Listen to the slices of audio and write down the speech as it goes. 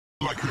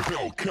like a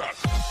Hellcat.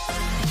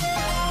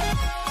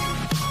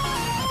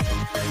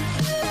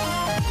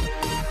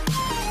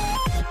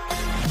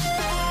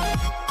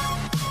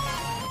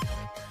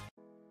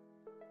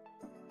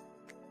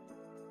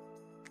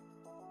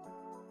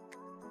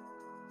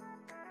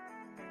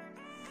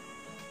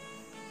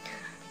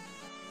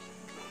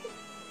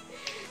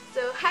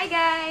 So, hi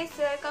guys!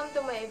 Welcome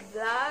to my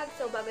vlog.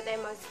 So, bago tayo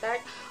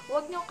mag-start,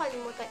 huwag niyong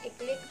kalimutan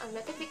i-click ang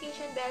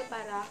notification bell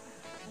para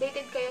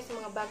updated kayo sa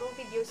mga bagong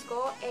videos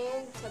ko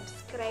and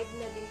subscribe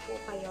na din po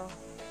kayo.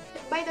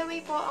 By the way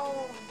po, ang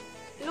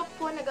look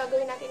po na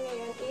gagawin natin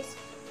ngayon is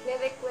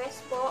ni-request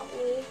po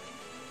ni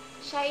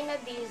Shaina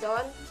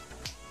Dizon.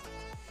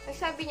 Ang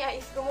sabi niya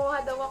is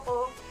gumawa daw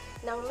ako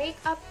ng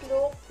makeup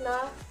look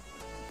na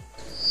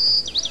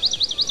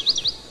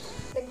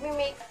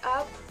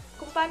nagme-makeup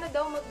kung paano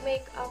daw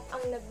mag-makeup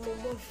ang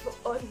nagmo-move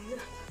on.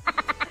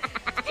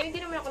 So, hindi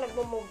naman ako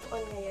nagmo-move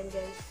on ngayon,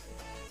 guys.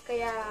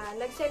 Kaya,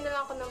 nag-send na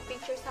lang ako ng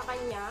picture sa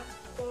kanya.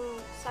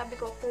 Kung sabi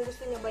ko, kung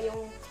gusto niya ba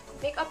yung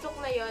makeup look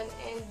na yon,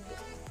 and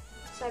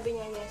sabi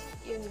niya, yes,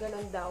 yun,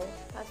 ganun daw.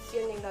 Tapos,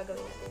 yun yung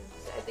gagawin natin.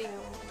 So, ito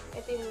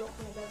yung look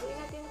na gagawin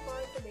natin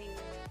for today.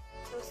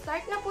 So,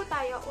 start na po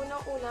tayo.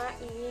 Unang-una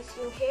is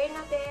yung hair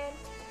natin.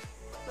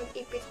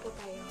 Mag-ipit po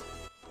tayo.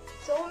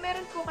 So, kung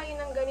meron po kayo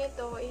ng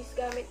ganito, is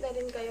gamit na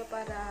rin kayo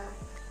para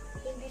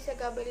hindi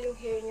sagabal yung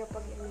hair nyo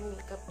pag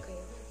nag-makeup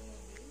kayo.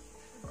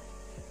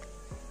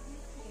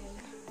 Ayan.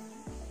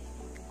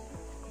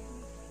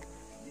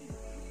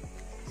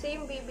 Kasi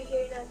yung baby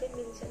hair natin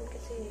minsan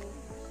kasi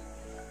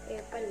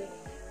pale.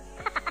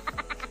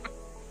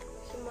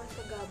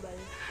 Sumasagabal.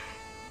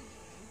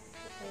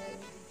 Ayan.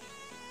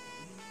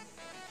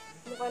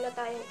 Mukha na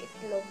tayong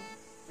itlog.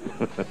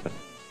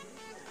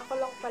 Ako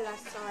lang pala,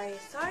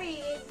 sorry!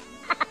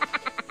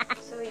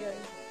 So, yun.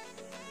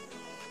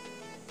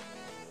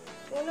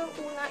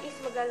 Unang-una is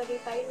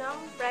maglalagay tayo ng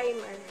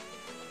primer.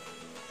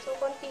 So,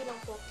 konti lang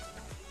po.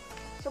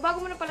 So, bago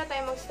muna pala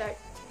tayo mag-start,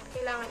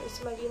 kailangan is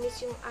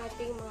maglinis yung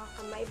ating mga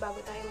kamay bago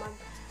tayo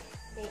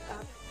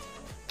mag-makeup.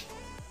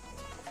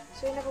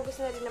 So, yun, nagugas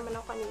na rin naman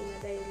ako kanina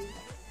dahil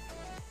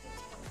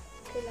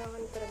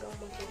kailangan talagang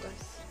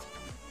maghugas.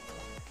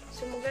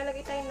 So,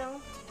 maglalagay tayo ng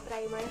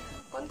primer.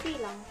 Konti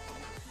lang.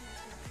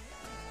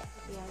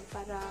 Yan,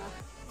 para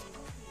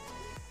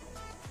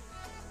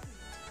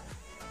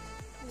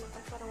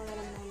parang wala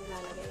naman akong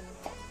nilalagay.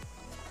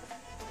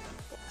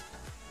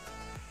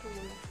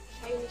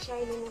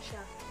 Shiny mo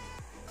siya.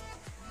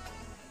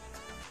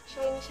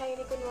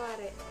 Shiny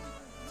kunwari.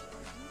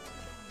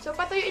 So,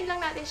 patuyuin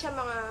lang natin siya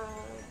mga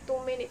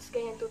 2 minutes,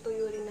 ganyan,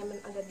 tutuyo rin naman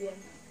agad yan.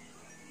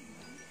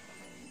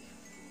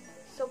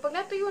 So, pag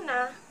natuyo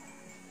na,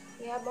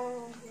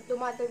 habang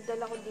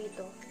dumadagdal ako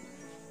dito,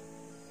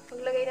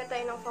 maglagay na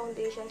tayo ng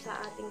foundation sa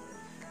ating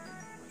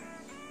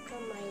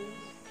kamay.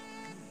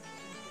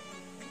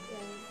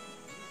 Yan.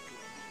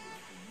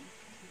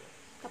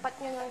 Tapat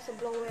nyo lang sa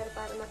blower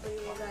para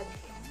matuyo agad.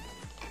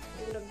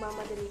 Yung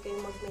nagmamadali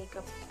kayo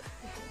mag-makeup.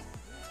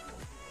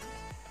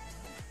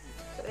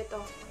 So,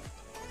 ito.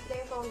 Ito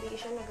yung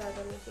foundation na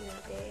gagamitin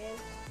natin.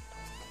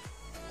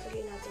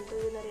 Lagay natin.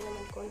 Tuyo na rin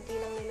naman. Konti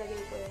lang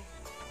nilagay ko eh.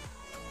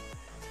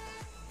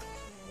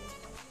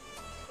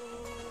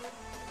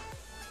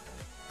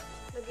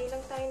 Lagay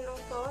lang tayo ng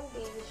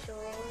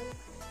foundation.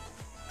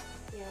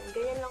 Yan.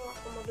 Ganyan lang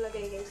ako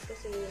maglagay, guys.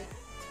 Kasi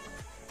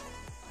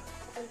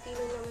konti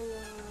lang naman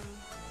yung...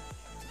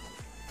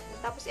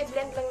 Tapos,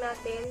 i-blend lang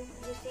natin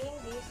using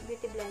this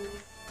beauty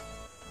blender.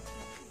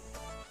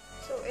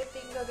 So, ito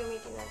yung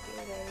gagamitin natin,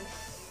 guys.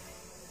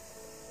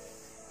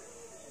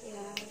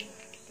 Yan.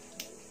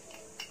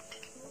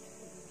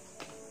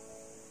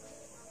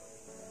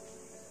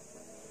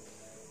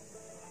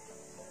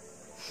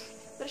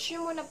 Brush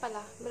nyo muna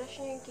pala. Brush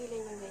nyo yung kilay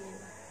nyo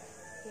ganyan.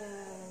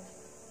 Yan.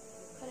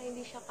 Para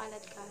hindi siya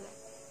kalat-kalat.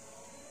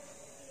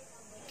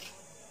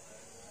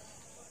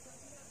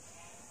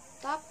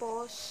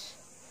 Tapos,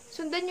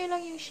 sundan nyo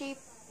lang yung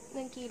shape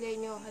ng kilay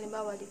nyo.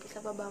 Halimbawa, dito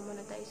sa baba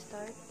muna tayo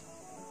start.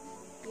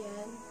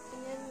 Yan.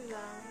 Ganyan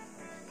lang.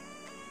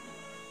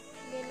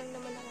 Ganyan lang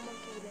naman ako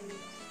magkilay.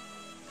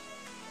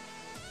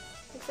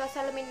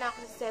 Nagsasalamin na ako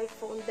sa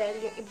cellphone dahil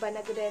yung iba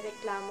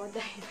nagre-reklamo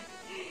dahil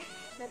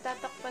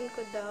natatakpan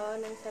ko daw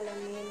ng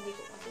salamin. Hindi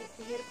ko kasi,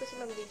 hirap kasi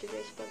mag-video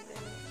guys pag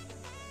gano'n.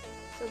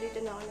 So, dito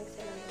na ako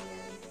nagsalamin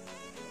yan.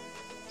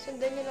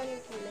 Sundan nyo lang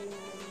yung kulay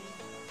nyo.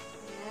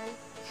 Ayan.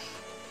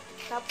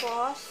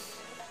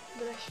 Tapos,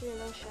 brush nyo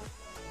lang siya.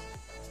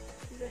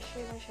 Brush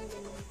nyo lang siya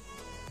ganyan.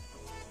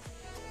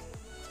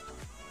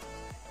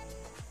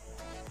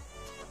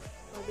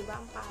 O, diba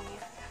ang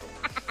pangit?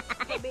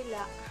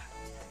 Kabila.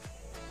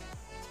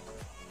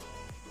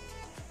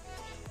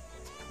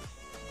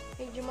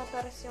 Medyo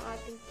mataras yung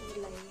ating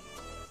kilay.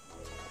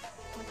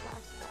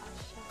 Mataas-taas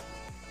siya.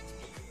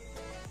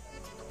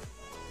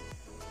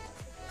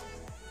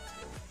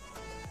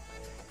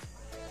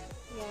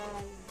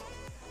 Yan.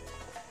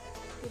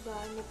 Diba?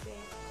 Nipe.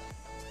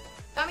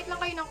 Gamit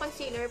lang kayo ng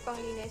concealer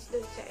panglinis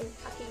dun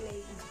sa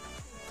kilay.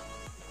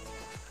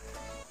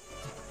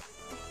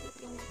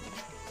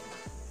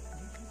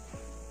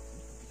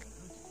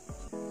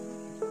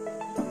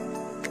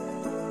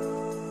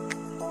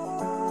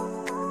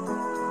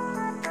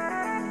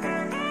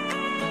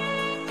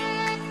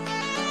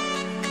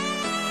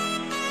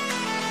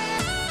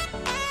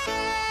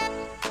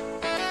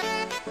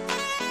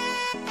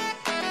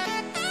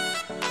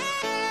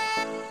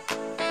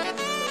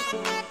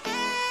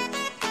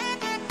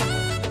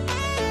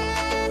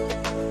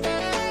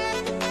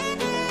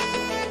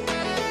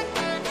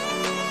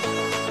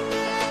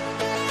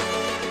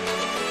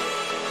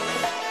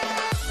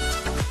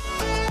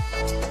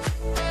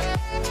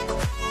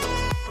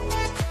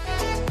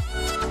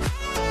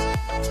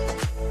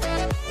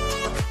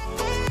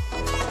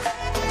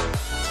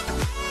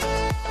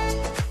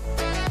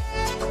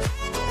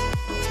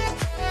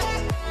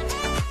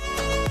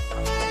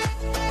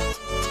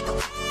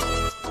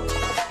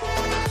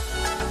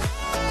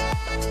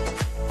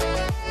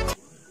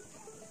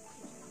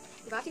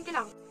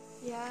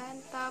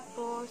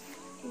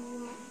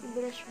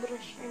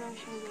 brush nyo lang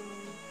siyang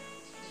ganyan.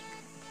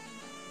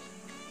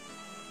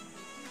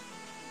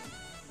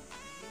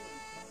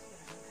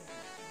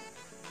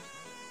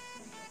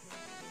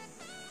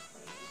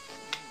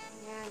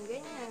 Yan,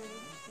 ganyan.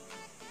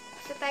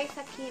 Isa tayo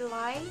sa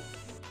kilay.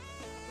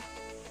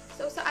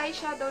 So, sa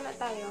eyeshadow na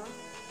tayo.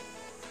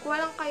 Kuha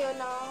lang kayo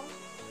ng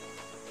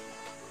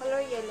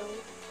color yellow.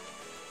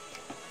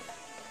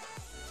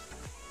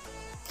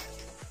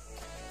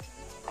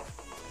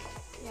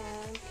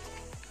 Yan.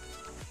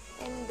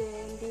 And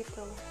then,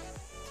 dito.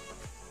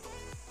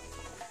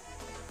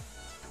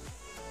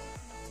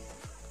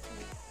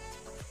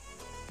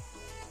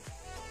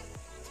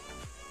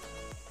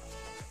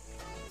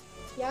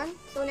 Yan.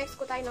 So,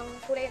 next ko tayo ng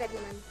kulay red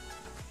naman.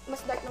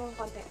 Mas dark ng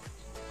konti.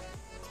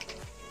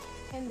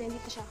 And then,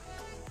 dito siya.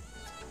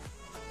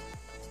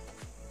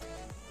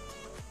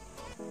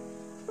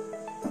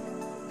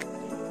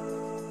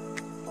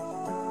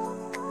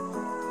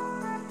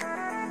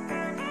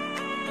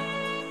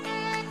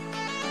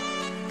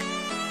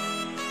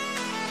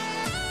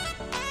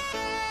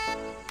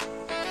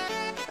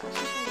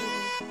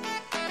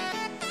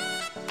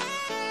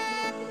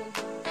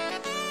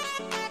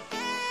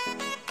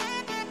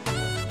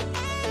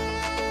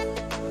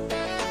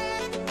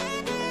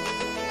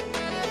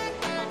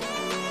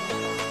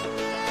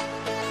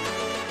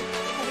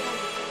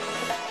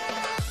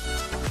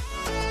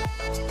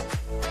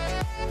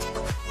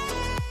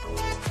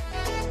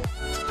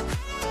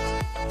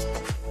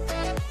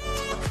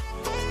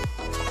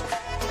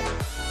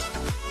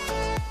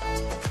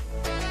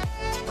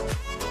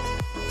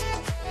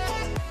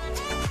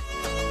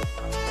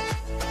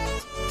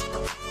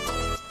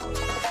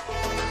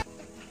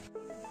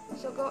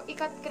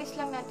 I-cut crease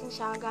lang natin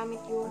siya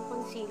gamit yung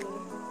concealer.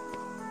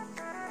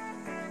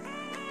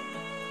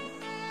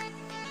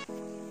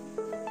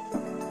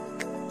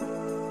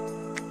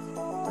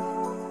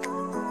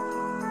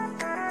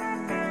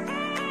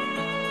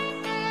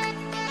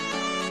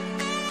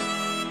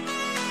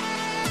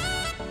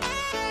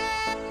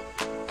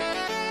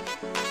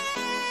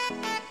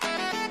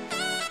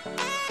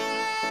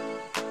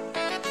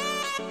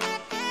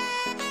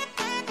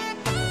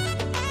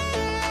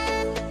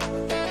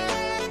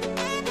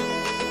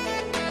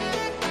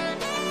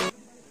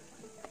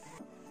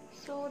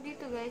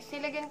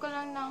 Nilagyan ko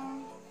lang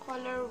ng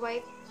color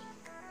white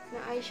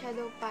na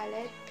eyeshadow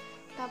palette.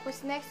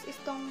 Tapos, next is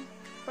tong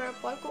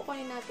purple.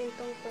 Kukunin natin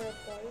tong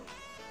purple.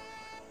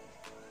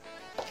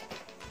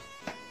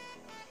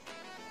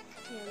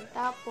 Yan.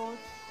 Tapos,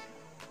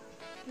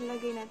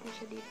 nilagay natin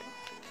siya dito.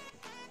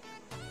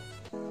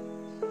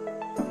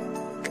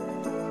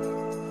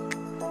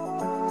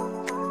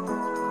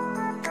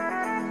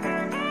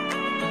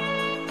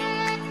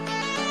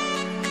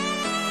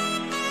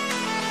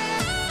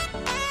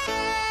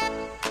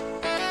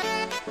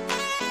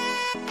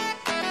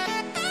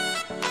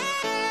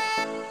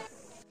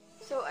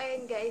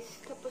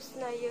 Guys, tapos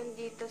na yun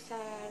dito sa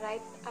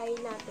right eye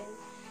natin.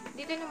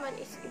 Dito naman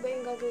is iba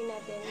yung gagawin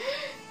natin.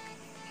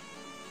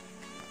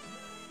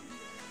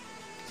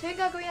 So, yung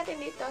gagawin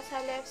natin dito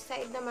sa left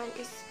side naman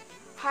is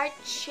heart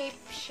shape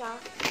siya.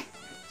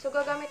 So,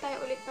 gagamit tayo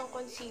ulit ng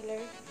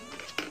concealer.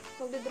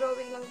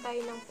 Magdodrawing lang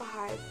tayo ng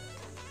pa-heart.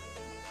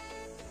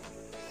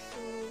 So,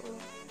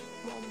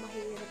 mukhang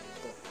mahirap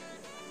ito.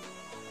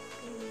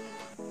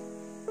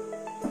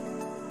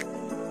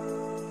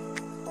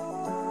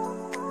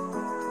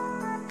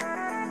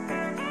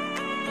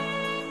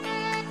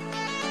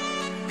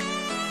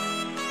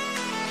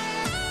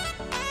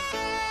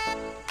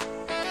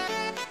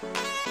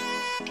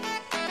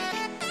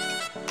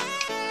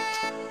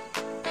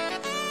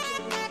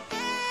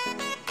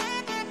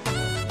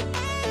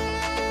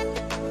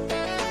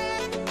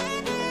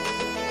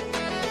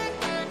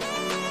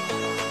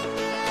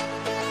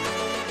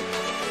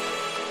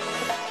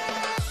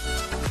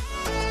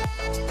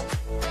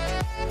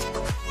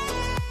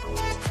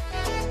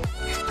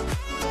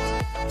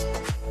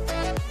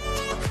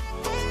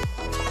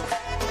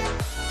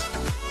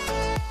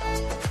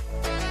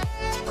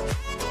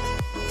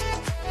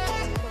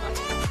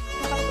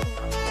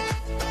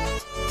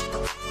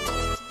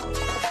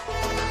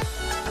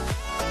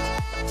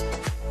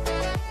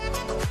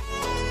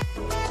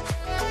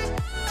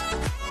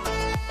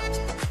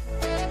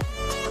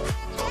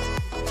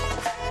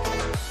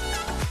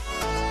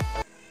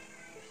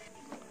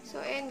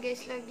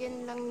 Guys,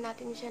 lagyan lang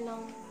natin siya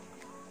ng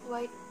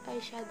white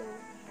eyeshadow.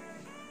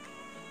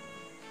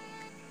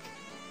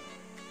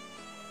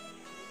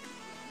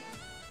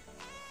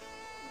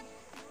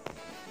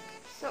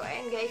 So,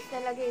 ayan guys,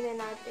 nalagay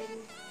na natin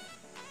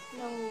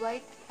ng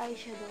white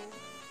eyeshadow.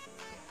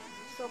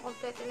 So,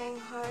 kompleto na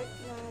yung heart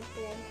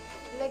natin.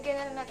 Lagyan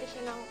na natin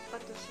siya ng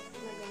patusok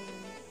na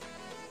ganyan.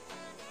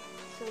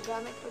 So,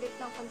 gamit ulit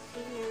ng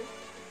concealer.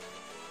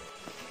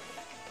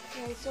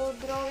 Ayan, so,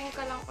 drawing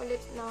ka lang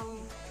ulit ng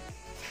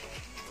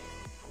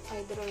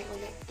drawing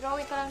ulit.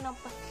 Drawing ka lang ng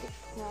pastik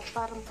na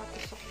parang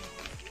patusok.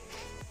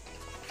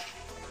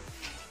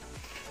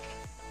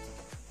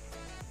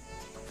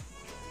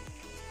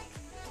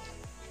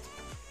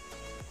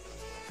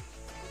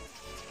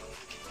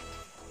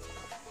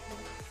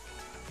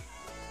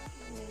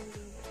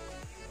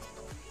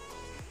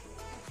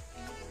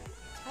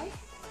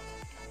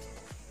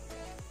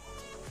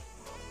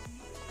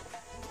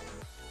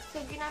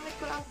 ginamit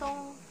ko lang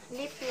tong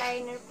lip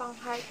liner pang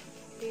heart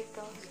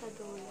dito sa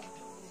dulo.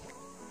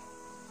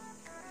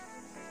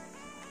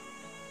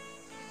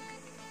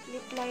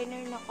 Lip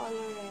liner na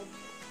color red.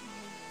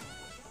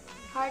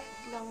 Heart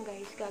lang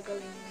guys, gagawin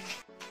mo.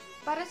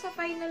 Para sa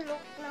final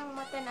look ng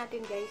mata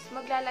natin guys,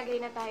 maglalagay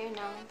na tayo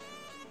ng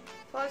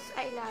false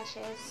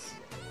eyelashes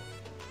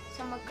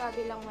sa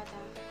magkabilang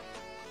mata.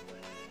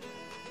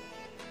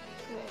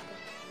 So, ito.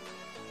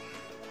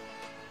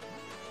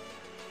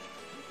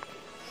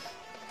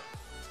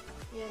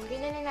 Yan,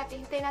 ganyan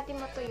natin. Hintayin natin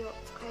matuyo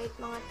kahit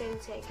mga 10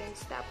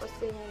 seconds. Tapos,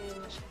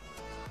 ganyan na siya.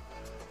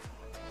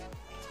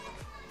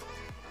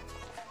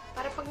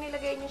 Para pag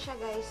nilagay nyo siya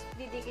guys,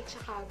 didikit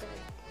siya kagad.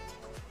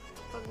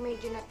 Pag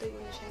medyo natuyo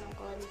na siya ng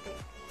konti.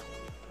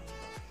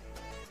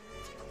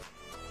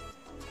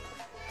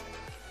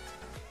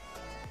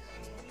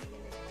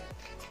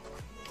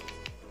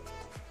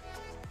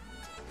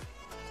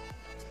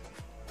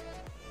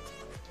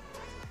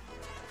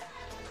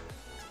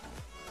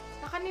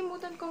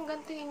 Nakalimutan kong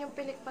gantuhin yung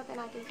pilikpata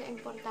natin sa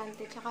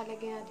importante, tsaka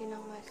lagyan natin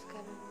ng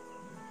mascara.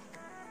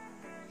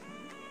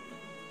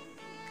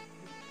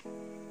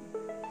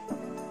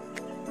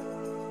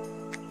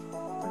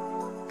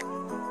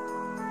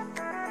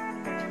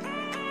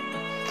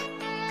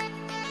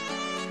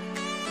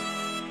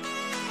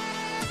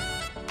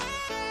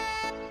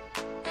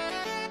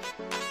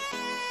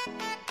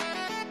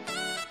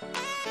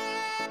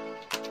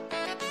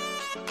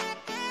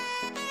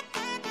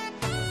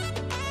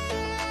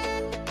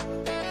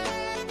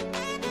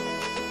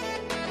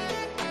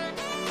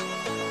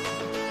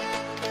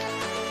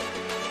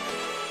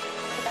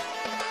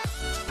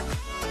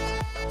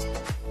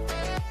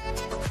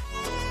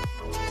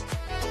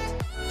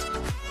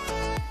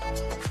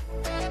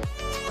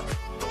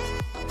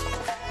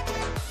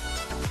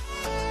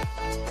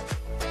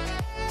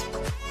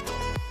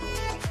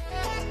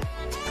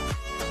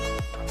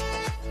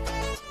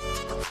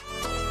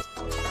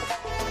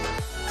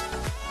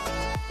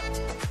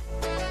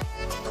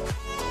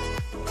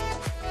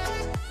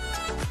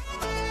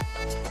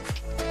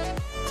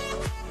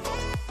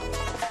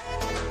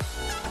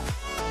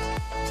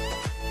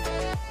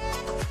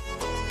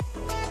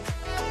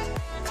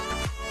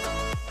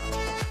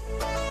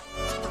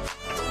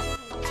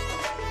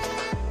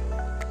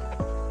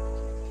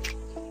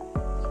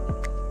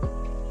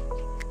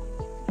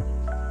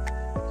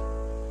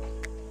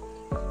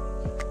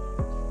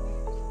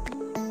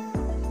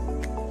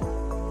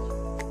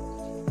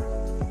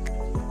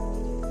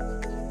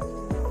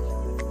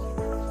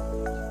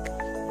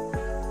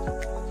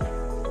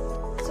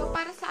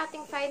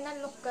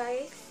 Final look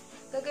guys,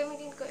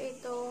 gagamitin ko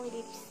itong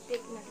lipstick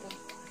na to.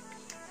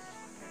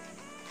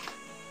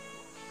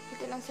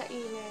 Ito lang sa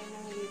inner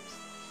ng lips.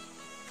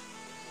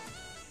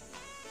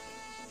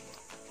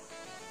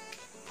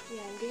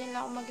 Yan, ganyan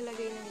lang ako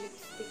maglagay ng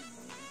lipstick.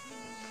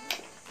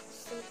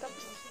 So,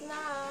 tapos na.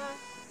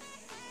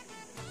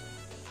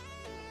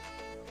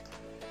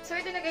 So,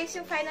 ito na guys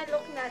yung final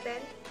look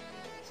natin.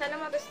 Sana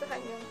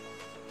magustuhan nyo.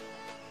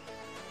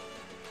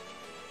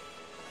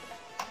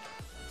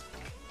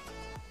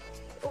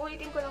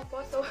 Uulitin ko lang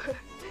po. So,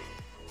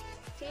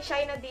 si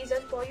Shaina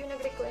Dizon po yung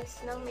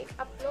nag-request ng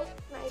makeup look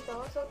na ito.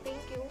 So, thank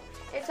you.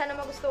 And sana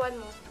magustuhan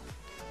mo.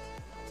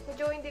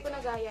 Medyo hindi ko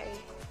nagaya eh.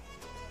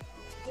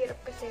 Hirap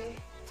kasi.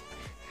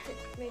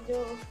 Medyo...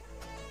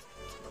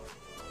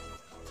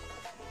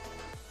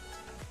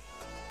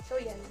 So,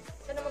 yan.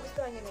 Sana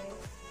magustuhan nyo na yun.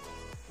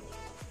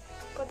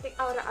 Konting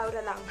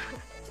aura-aura lang.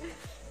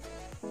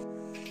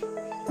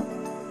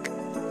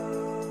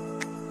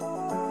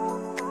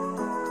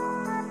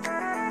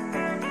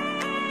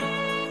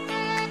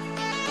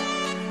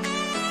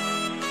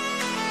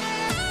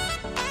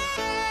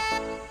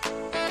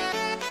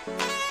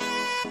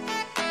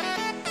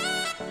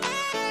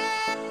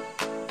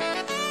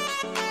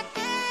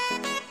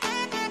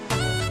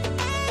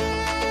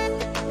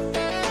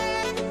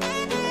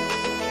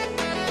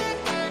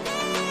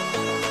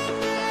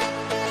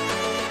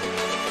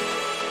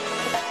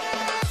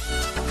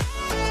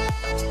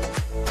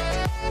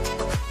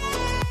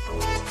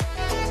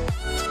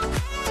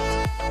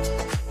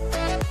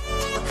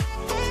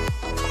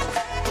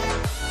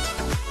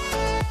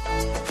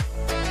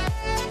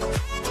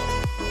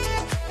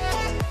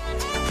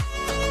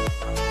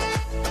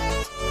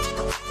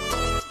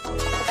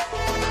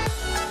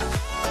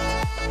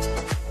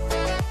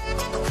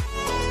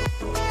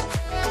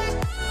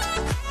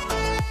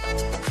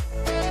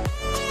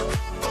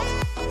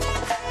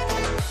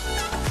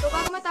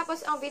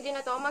 Ang video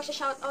na to,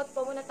 magsha-shoutout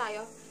po muna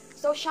tayo.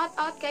 So,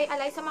 shoutout kay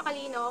Alaysa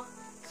Macalino,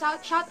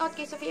 shoutout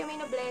kay Sofia May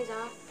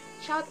Nobleza,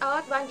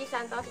 shoutout Vanji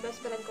Santos,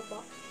 best friend ko po,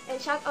 and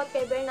shoutout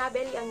kay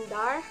Bernabe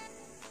Liandar.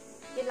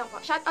 Yun lang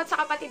po. Shoutout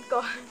sa kapatid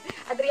ko,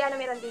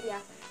 Adriana Mirandilla.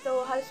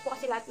 So, halos po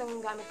kasi lahat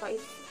ng gamit ko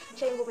is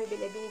siya yung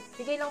bumibili.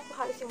 Bigay lang po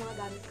halos yung mga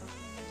gamit ko.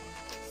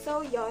 So,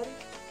 yun.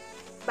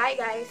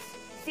 Bye guys!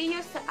 See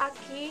you sa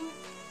aking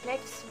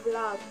next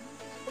vlog.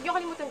 Huwag niyo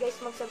kalimutan guys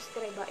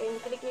mag-subscribe and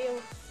click niyo yung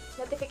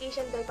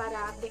notification bell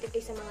para updated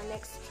kayo sa mga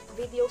next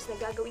videos na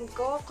gagawin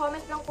ko.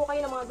 Comment lang po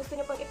kayo ng mga gusto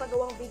niyo pang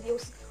ipagawang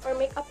videos or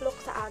makeup look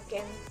sa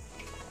akin.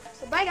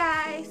 So bye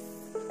guys!